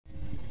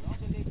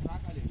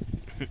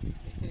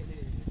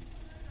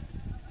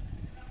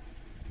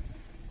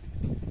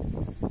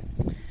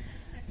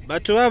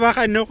batho ba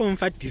ka nne go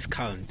mfa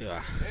discount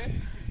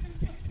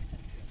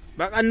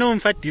ba ka nne go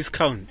mfa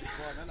discount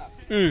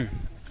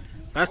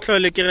ba se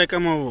tlhole ke reka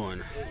mo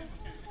bona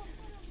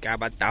ka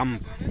ba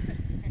dampa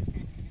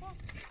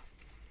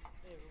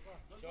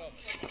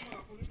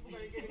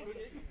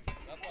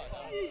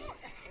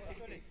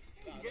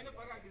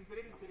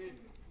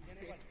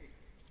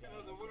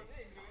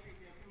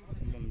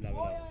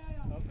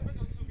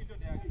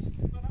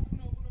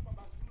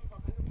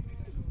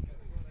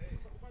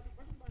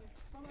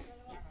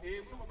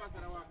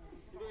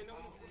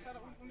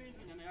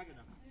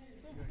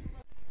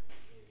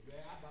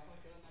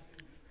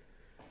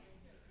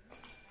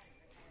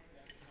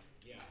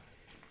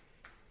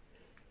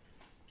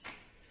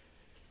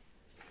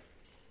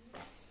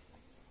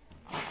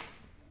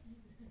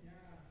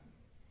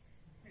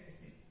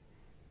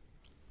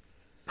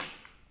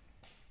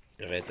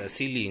re tsa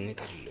ceiling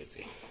ka dilo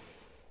tse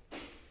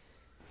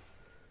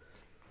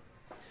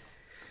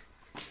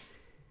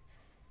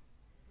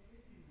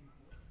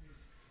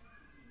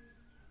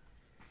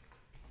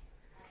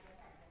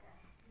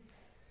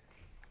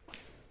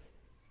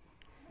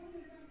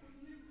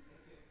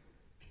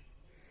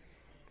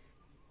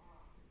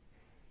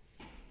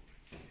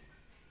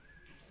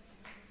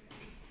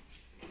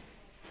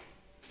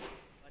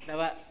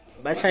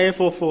ba shaye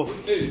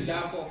 44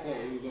 sha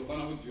 44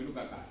 uzokwana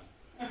kujuluka ka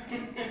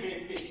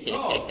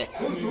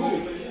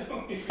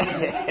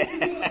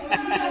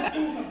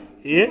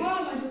yeah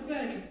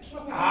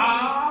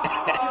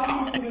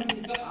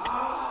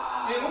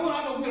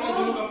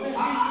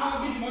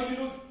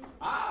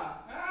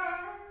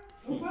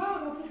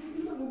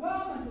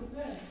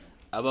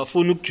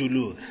abafuna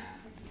ukujuluka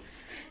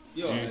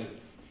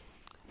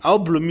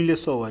awublomile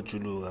so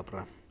wajuluka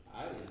bra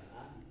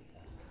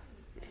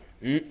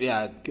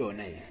ya ke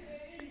yona ye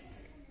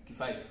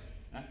 5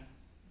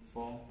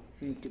 4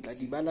 ke tla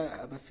di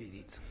bala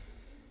abafeditse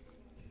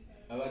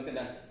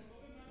abakela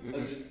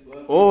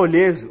oh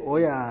lezi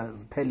oya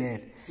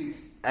ziphelele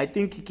I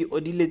think ke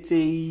odile tse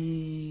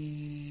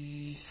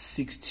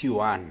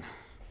 61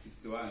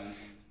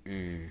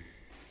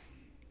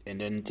 and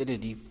then tse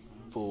di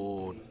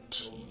 40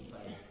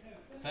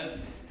 5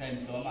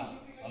 times woman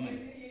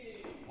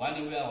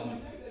 1 we are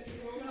woman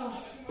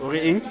ore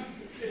eng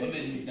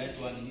woman that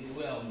one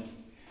we are woman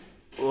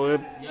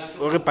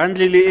ore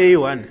bundle le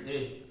A1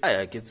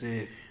 aya ke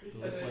tse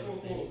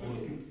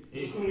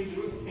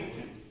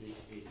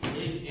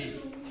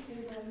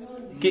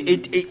ke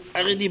 88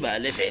 are di ba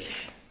le fele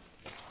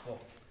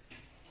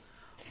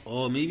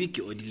oh maybe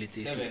ke odile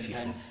tse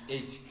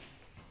 64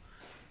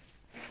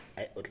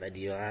 ai o tla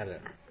di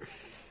yala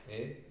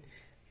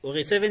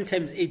ore 7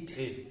 times 8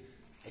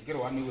 ke re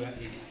 1 we are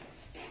 8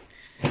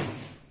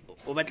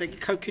 o batla ke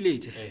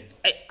calculate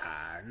ai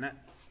ana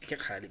ke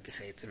khale ke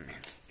sa etse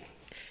maths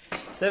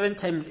 7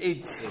 times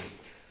 8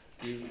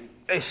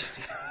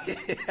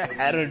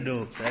 I don't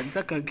know. That's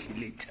a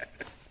calculator.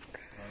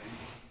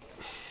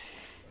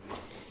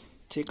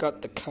 Take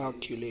out the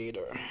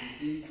calculator.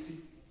 6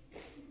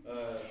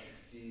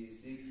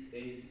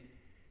 8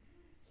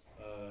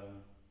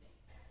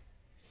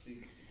 60.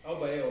 Oh,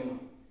 by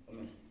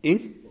In?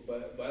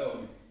 By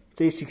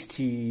say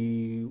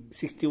 60,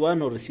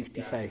 61 or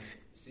 65?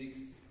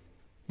 60.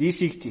 This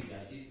 60? Yeah,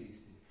 this 60.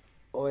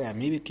 Oh yeah,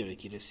 maybe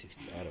Kiriki is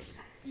 60. I don't know.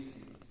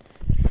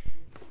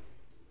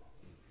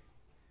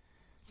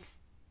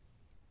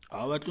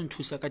 I want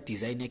to saka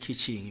design a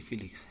kitchen,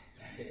 Felix.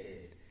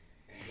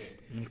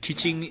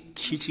 Kitchen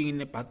in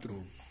the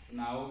bathroom.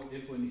 Now,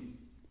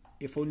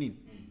 If only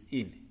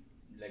in.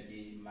 Like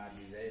my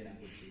designer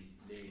could say,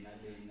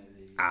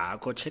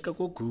 Go check a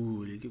go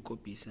Google, you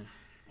copy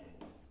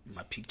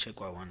my picture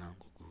go one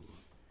go Google.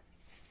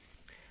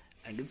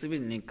 I get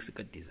even next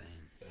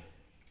design.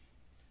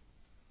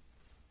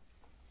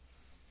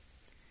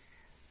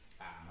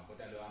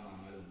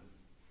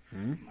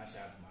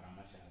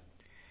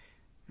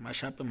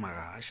 Mashup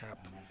marashup.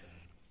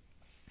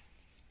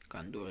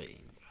 Can't do it.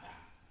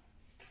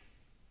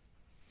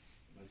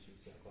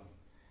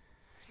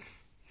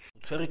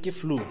 Very key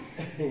flu.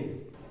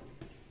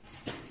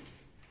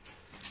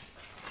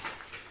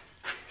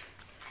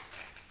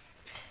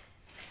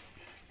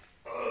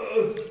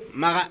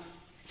 Mara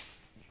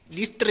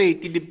this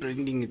straight the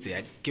branding is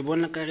there. Ke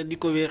bona ka re di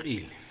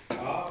coverile.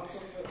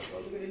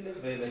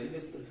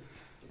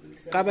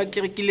 Ka ba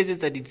ke re ke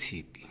letsetsa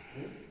ditshipi.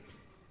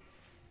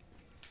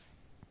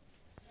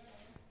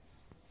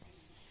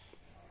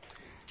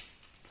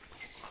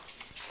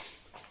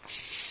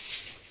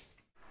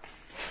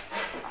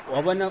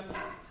 Wa bona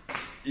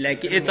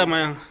like e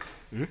tsamaya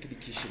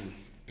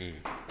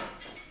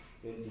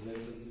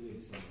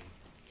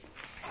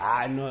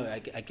no I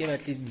ke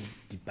batle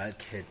di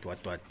bucket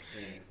what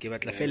ke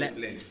batla fela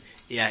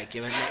ya ke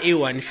batla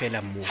A1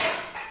 fela mo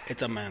e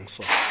tsamayang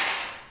so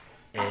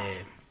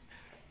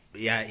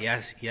ya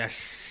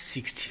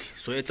 60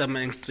 so e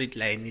tsamayang straight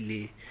line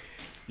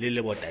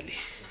le botale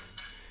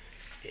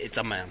e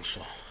tsamayang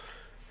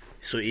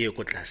so e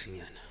go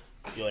tlasenyana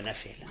yona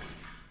fela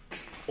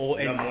o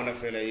la mona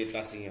fela e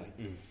tlasenyana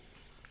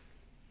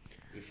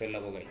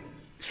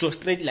So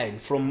straight line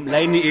from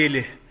line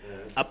A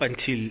up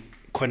until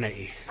corner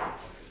A.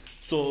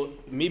 So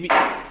maybe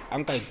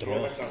uncle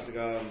draw.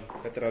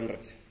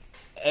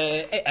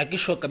 I can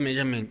show a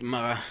measurement,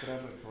 mara.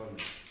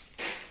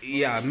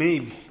 Yeah,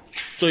 maybe.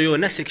 So you're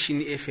na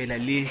section A fella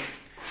li.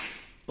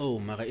 Oh,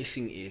 mara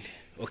ising A.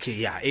 Okay,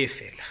 yeah, A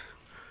fella.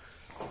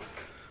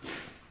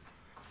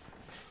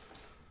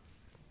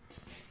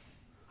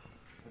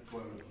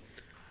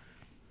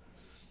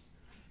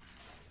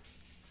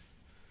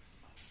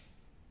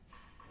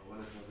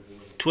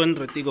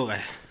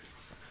 $200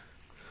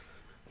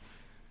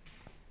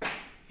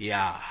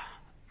 yeah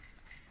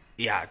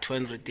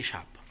 200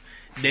 sharp,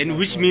 then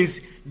which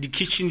means the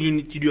kitchen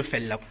unit you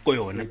fell like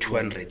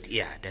 200.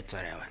 Yeah, that's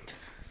what I want.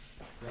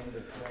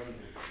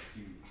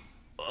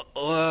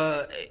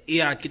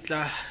 Yeah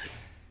kitla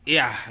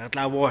yeah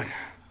tla bona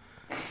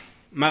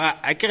mara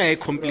I can a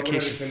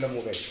complication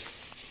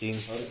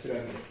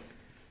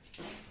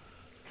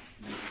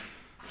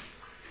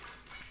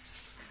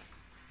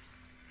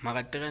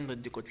mara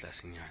 300 diko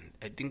tlase nyana.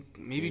 I think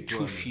maybe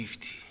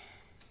 250.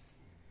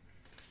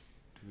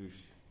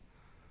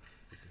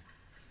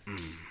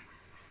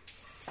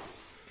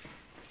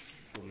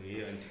 From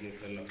here until you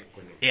fell up.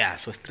 Yeah,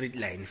 so straight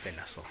line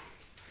fella so.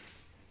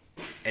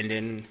 And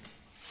then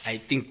I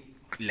think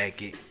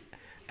like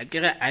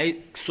I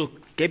so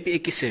gap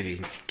ke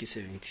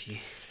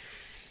 70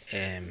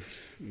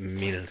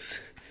 mils.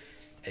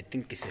 I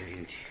think ke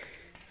 70.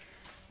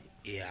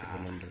 Yeah.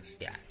 700.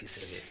 Yeah, ke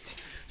 70.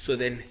 So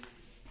then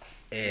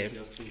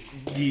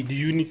the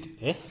unit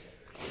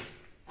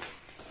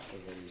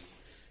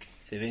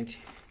 70.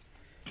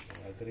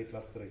 I got it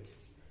last straight.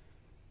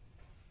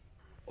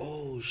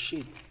 Oh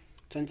shit.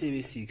 20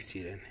 be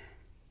 60 then.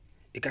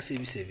 It can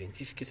be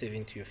 70. If it's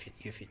 70, you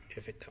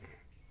fit.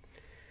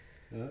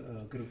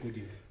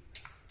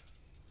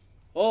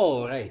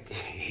 Oh right.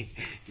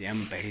 Yeah,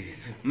 I'm bad.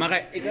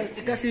 Mara,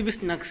 it can be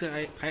snacks.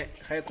 I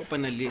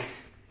kopana le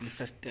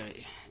first.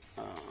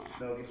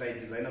 No, we try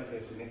designer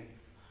first, ne?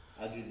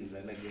 I do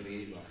designer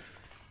get.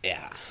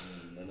 Yeah.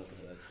 None of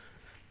that.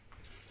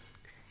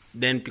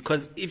 Then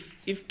because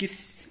if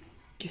kiss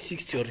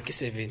 60 or kiss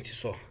 70,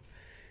 so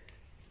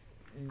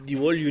the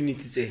whole unit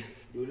is a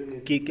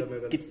 30.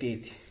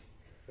 550.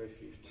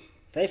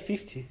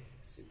 550.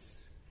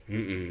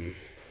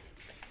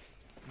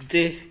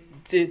 6.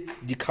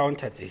 The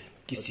counter is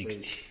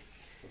 60.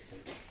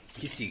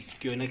 60.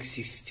 Ki yona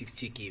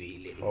 60 ke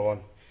beile. Oh,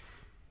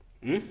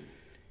 one.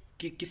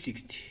 Ki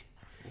 60.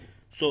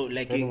 So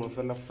like Then we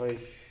fell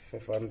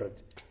 500.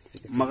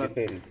 60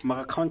 pen.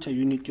 maka counter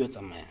unit yo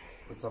tsamaya.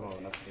 What's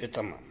about last? Yo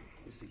tsamaya.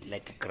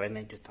 Like a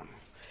granite yo tsamaya.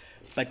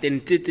 But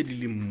then tete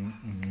li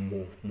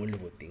mo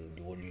leboteng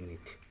the whole unit.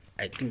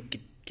 I think ke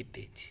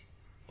 30.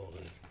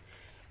 Okay.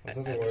 What's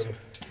the one?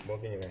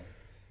 Walking away.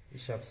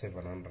 Sharp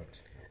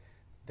 700.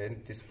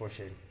 Then this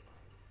portion.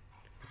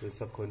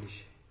 It's a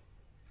condition.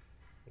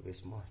 Very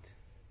smart.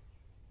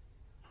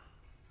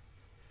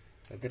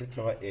 I get it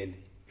over early.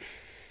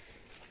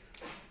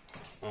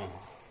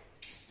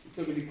 It's a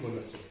really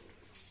corner.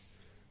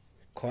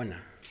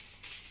 Corner.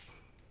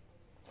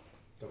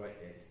 Over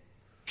early.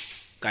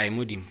 Kai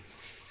mudim.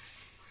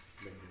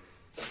 Like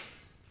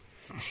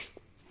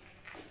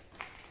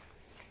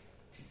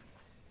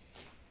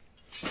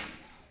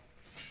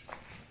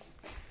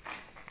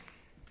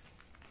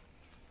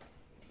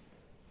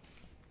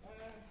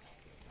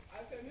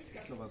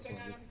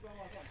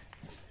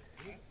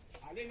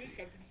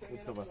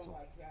this.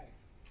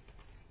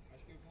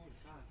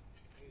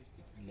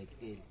 Like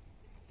A.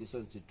 This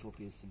one's the top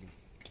ceiling.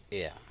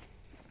 Yeah.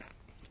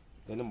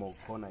 Then a more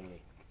corner here.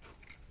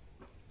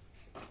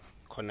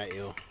 Corner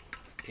yo.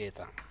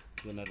 Eta.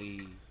 When I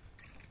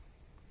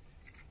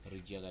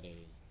reject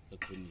the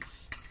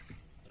cornice.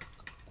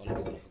 All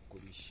of the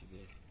cornice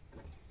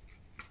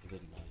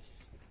very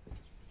nice.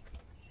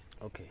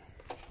 Okay.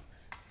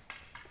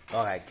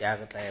 Alright, ya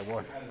ke tla e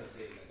bona.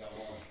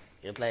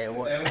 Ke tla e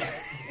bona.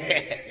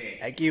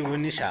 A ke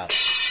bone sharp.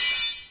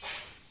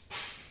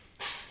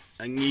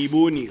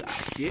 Angiboni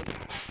kahle.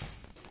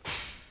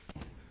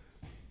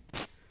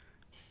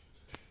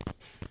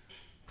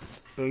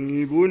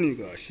 Angiboni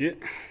kahle.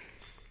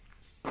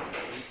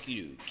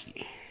 Okay.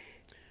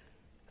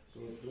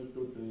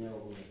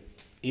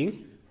 Ing?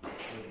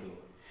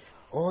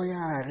 Oh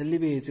yeah, re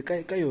lebetse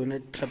ka yona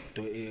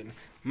trapdoor ena.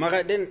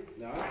 Mara then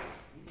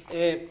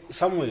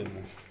somewhere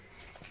mo.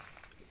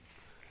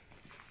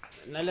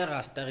 Na le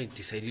rasta re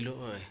decide lo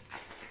gore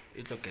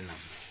e tlokela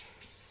mo.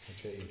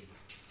 Okay.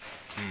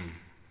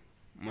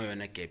 Mo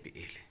yona gap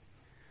ele.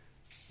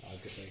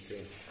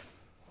 Okay.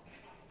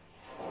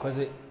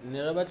 Cause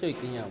ne re batlo e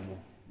kenya mo,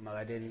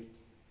 mara then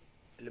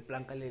le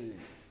planka le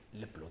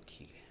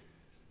blockile.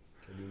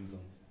 Kelinzo.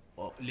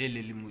 O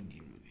le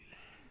modimo bile.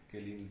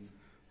 Kelinzo.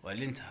 Wa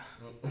lenta.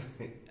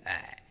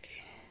 Ai.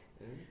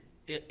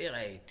 E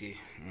right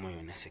mo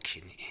yona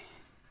section e.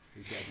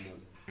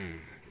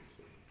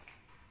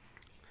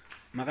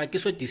 Mara ke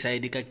so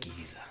decide ka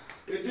giza.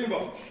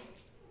 Timba.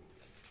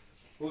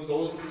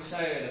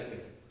 Uzoshayela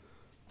phela.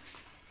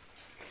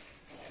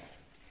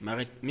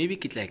 mara maybe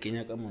ke tla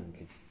kenya ka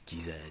montle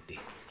giza ya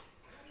teng.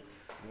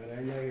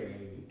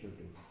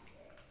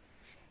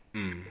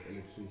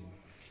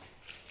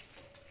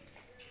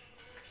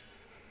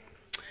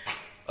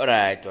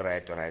 Alright.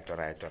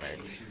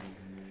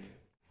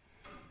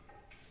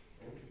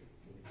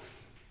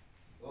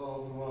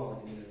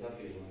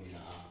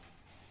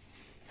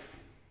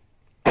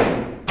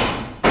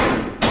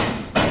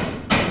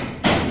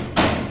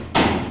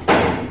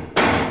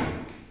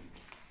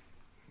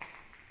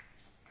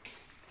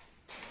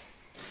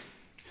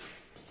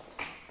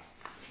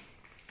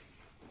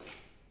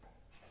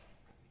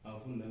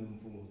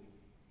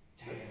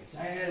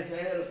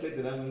 Saya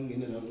plate ramen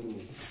gini lah bro.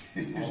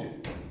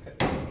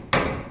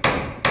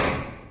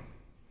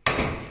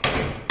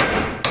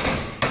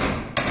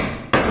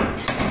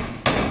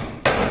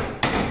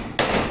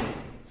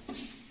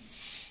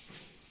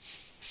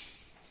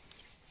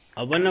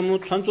 A bona mo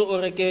tshwantse o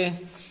reke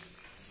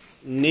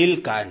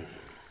nail gun.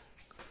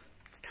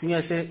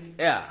 Thunya se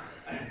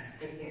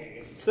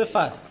so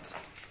fast.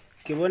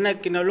 Ke bona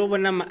ke na lo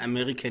bona ma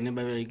American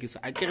ba berekisa.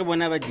 A ke re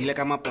bona ba dile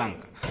ka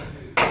maplanka.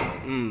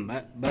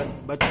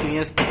 Ba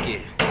thunya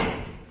speaker.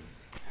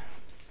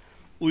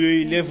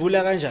 Uyo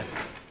levula kanjani?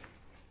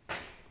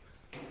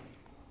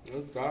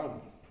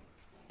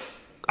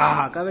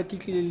 Ka ba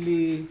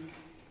kitlile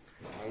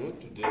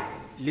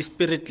le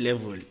spirit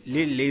level,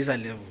 le laser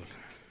level.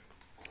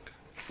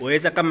 O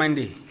etsa ka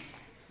Monday.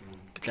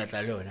 Ke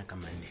tla le yona ka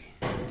Monday.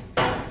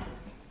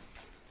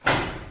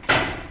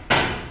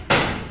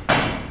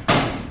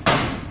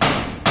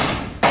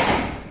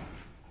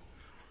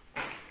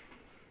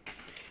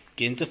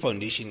 Ke ntse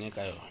foundation e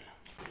ka yona.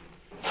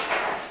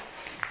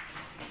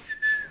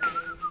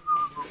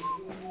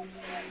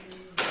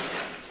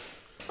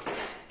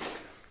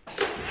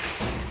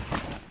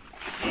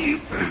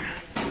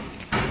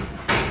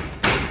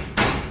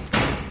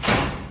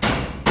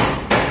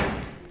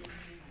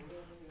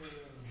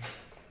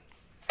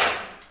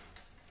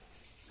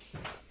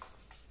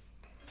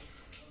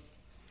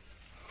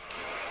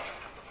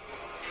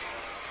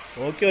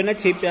 Okay, ona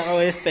tape ya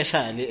gago e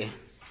special e.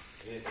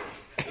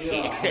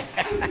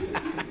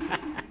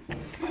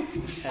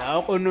 Ha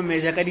o no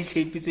measure ka di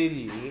tape tse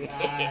dingwe.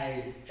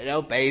 La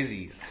o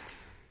baizisa.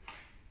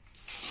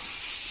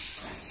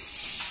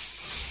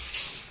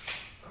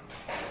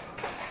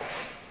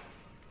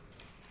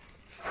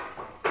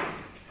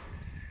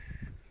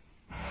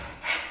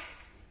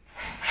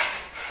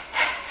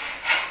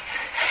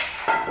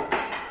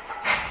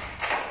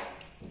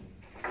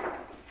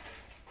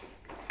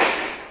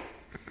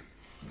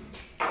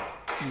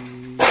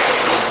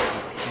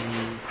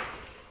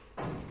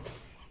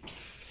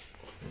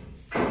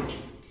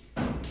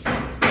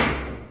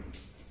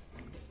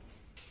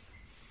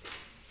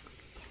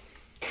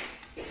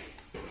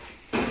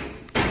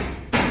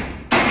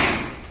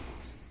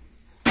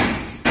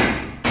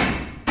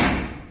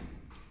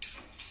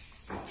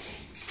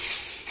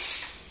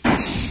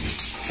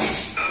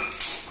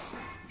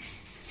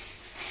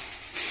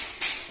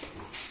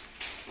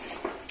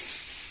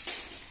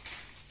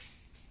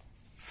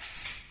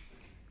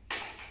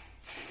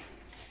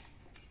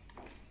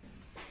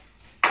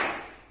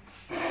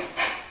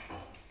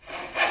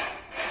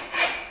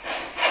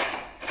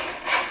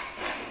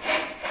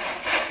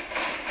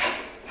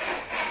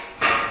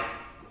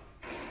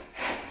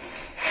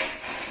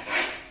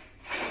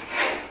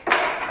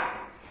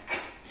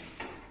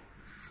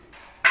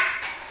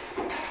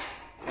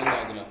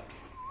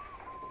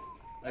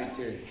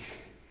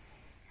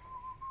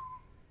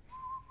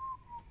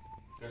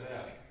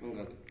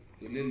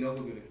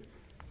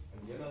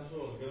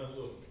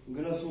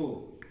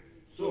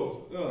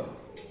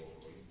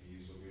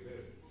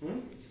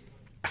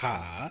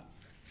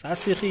 Sa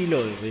segile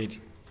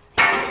already.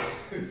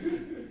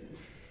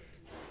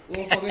 O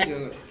faka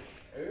njani?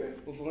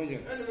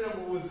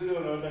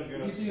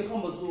 Ngithi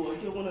ngihamba so,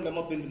 ake ubona la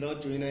mabhendi la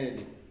join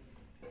ayele.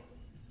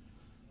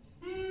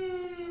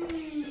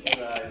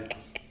 Right.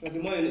 Kanti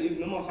manje if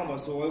noma hamba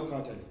so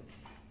wayukhatha le.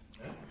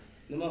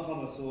 Noma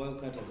hamba so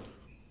wayukhatha le.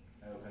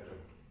 Ayukhatha.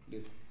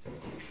 Le.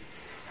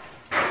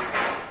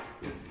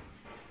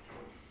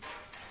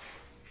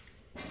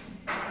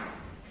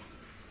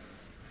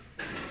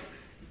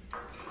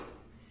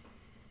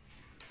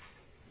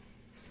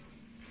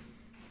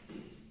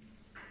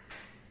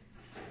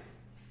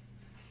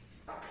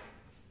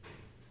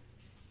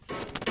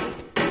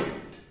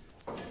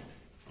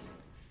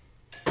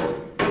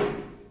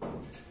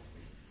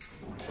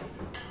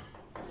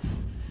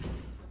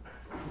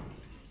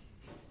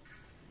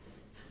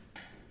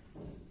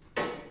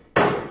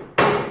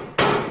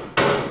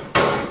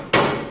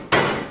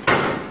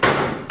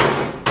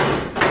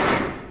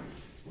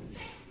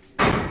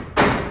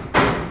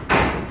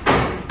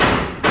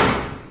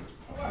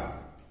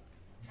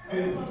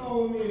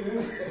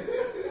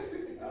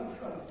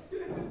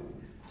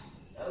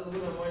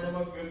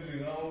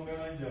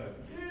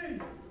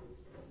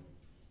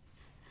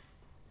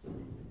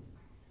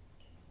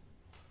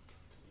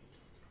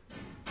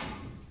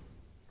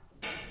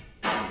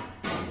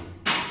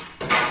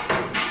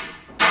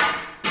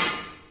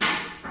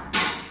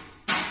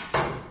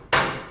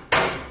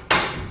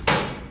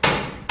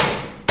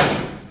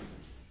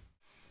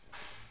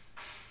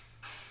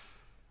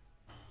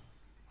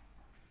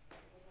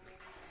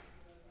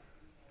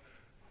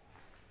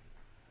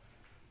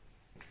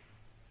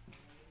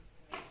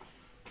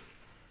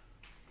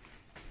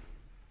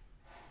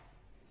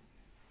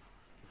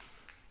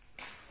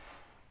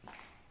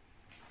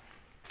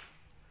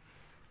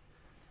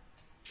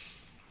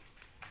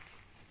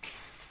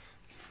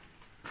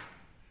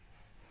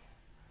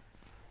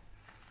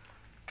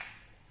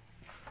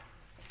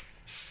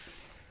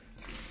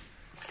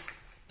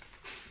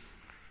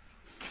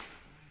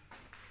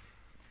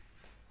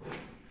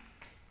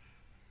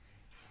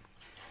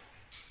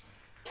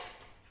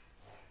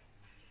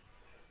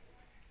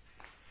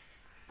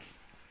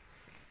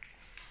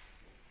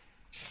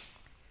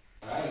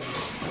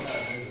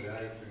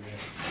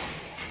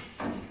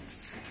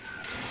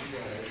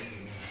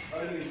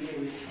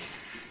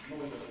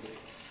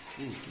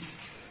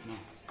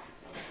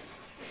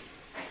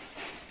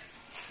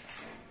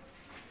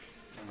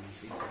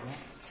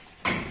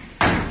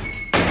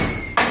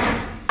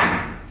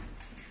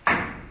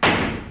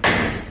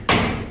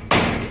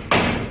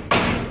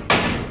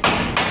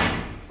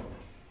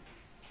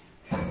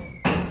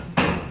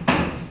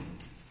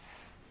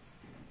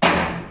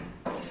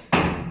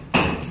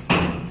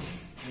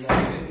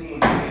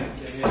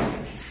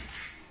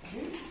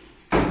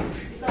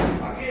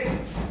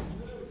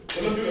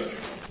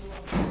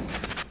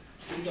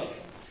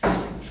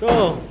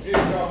 Sure.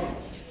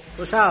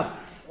 Push up.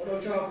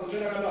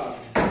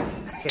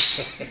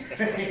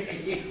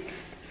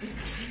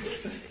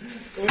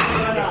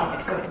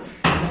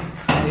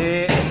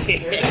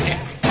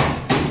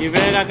 Ke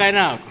bereka ka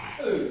nako.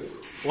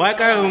 Wa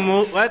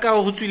ka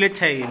go tswile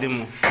thaile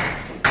mo.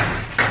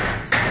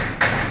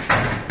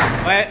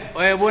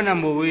 Wa bona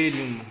mo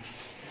wele mo.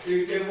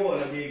 Ke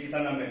bona ke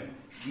tana me.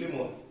 Le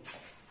mo.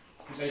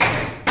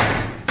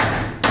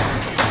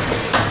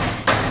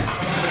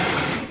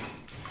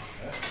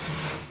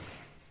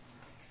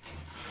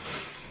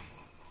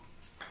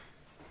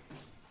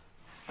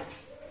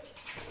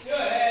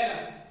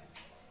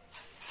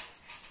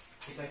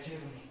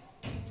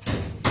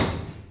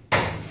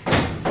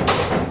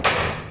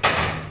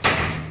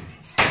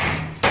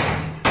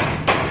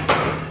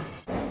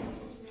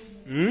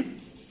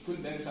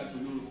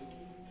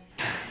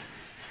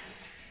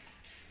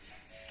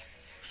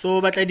 So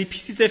batla di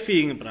pieces tse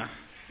feng bra?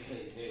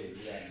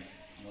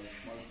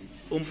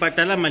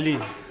 Umpatala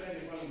malini?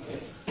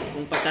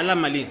 Umpatala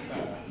malini?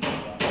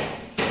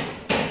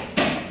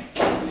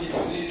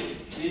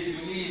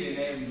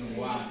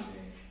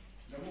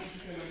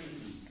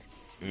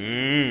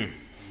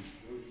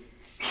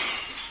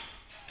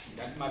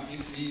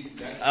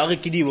 A re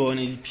ke di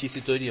bone di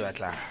pieces tso di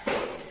batlang.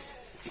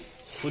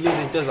 Fule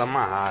izinto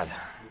zamahala.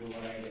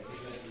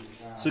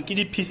 So ke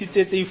di pieces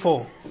tse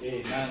 4.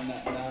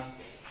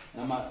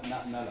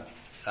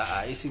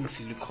 Isn't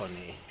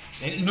silicone.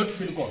 Not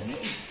silicone.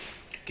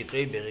 Ke tlo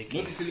e bereke.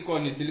 Not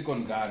silicone,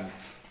 silicone gun.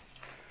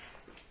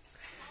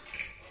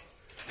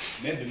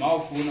 Maybe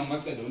mawufuna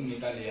maqeda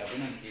unika le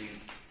yabona ngini.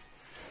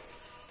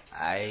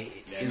 Hayi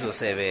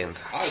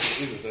izosebenza.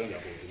 Izosebenza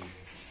kodwa.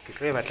 Ke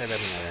tlo e batlela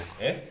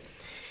mina.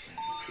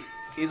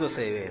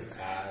 Izosebenza.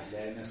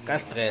 Ska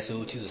stress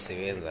ukuthi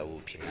izosebenza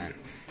uphi man.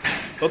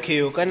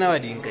 Okay, ukana wa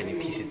dinka ni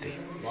piece tse.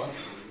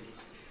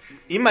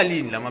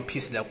 Imalini lama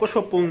piece la ko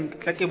shopong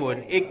tla ke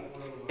bone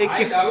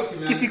ke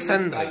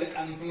 600.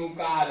 Angifuna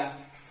ukala.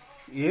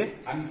 Yeah.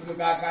 Angifuna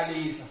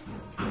ukakalisa.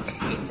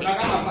 Ufuna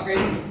kamafaka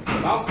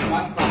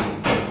bawukumasa.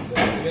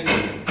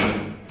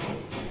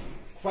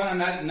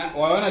 Kufana na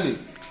wayona le.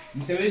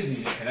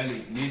 Msebenzile phela le.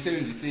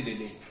 Nisebenzisile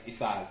le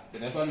isala.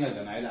 That's why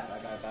ngaza nayo la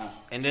ka.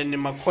 And then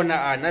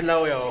makhona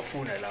nalawo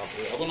uyawafuna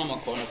lapho. Akona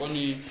makhona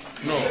koni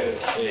No.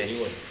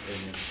 Yiwo.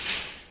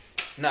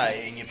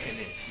 Naye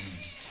engiphelele.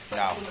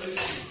 Now.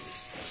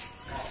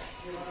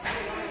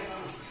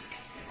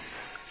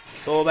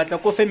 So batla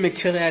ko fe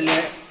material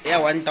ya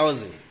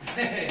 1000.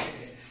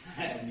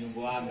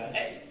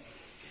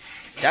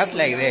 Just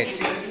like that.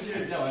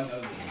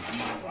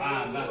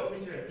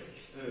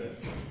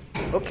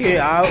 Okay,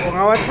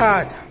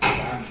 ungawathatha.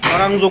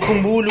 Mara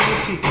ngizokhumbula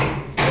ukuthi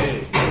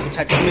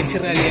uthatha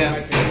material ya.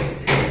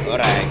 All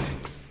right.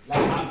 La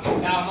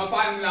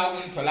mafani la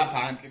ungithola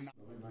phansi.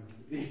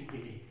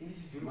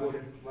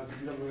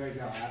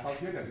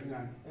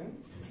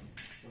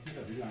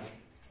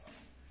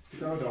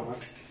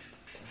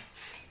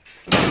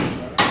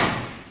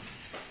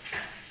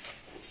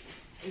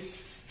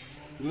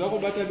 Uloko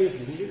batla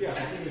befu ngike ya.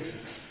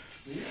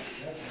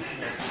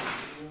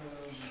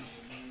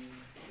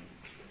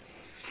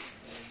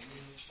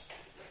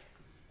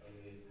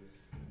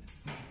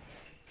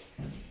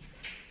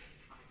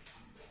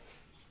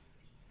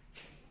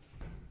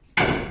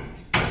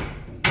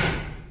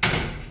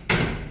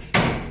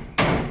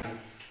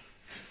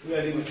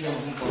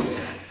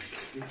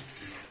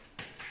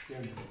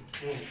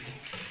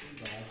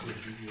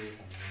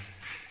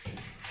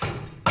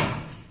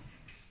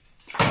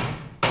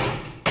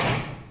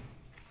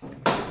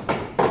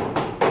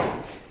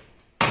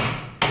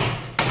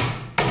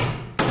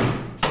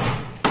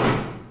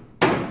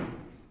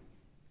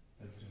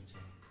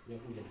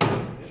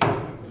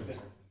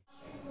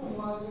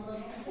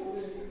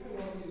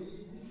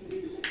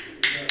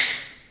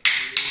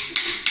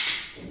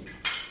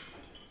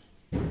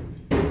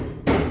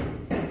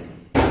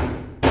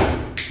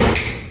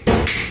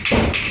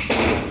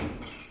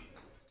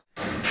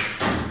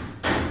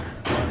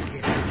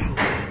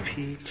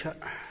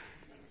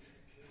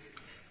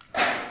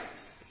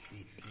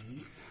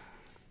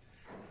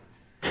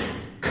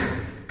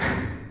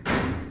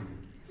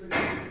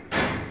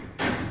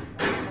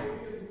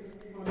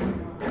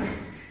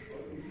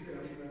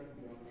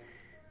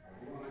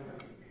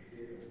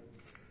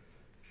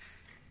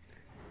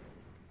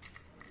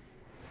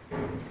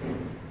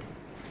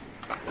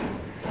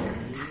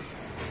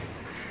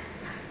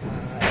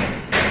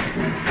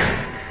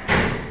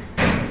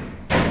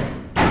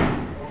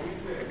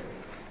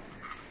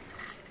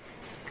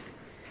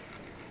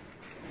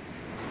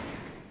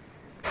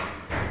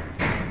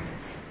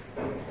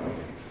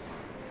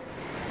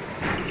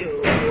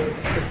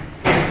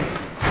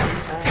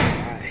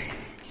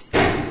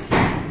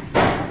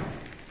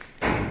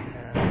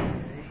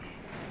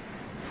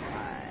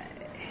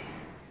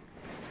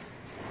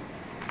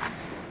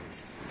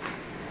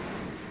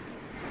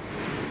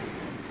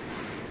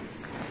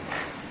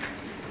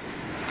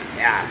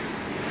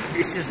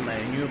 This is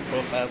my new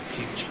profile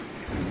picture.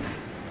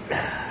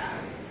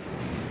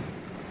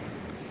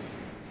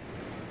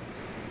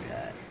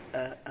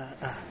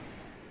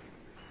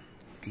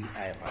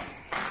 DIY.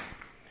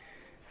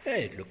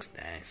 Hey, it looks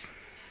nice.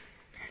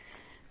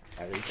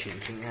 Are we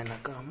changing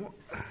Anakamo?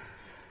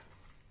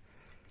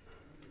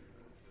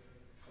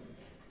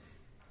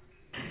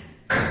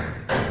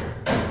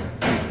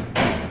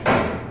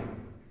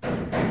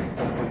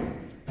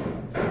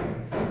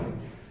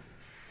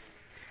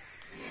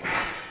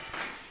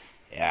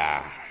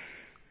 Yeah,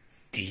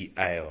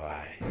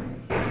 DIY.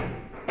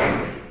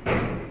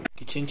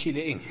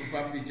 Kichinchile ing.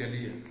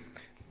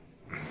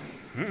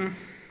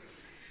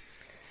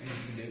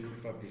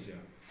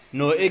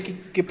 No,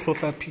 ke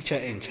profile picture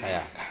entsha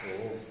yaka.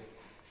 Oh.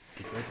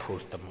 Ke tlo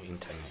posta mo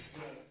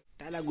internet.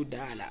 Dala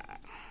kudala.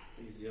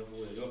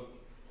 Ziyabuya lo.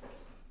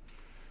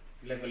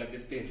 Level at the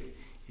stage.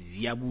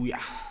 Ziyabuya.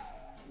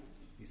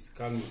 It's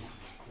coming.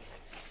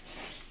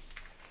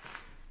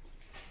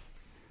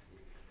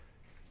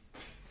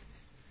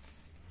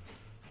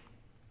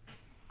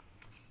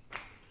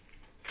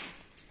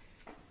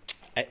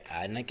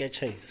 Ay, na ke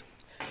chase.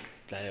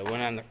 Tla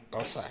bona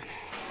ka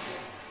sana.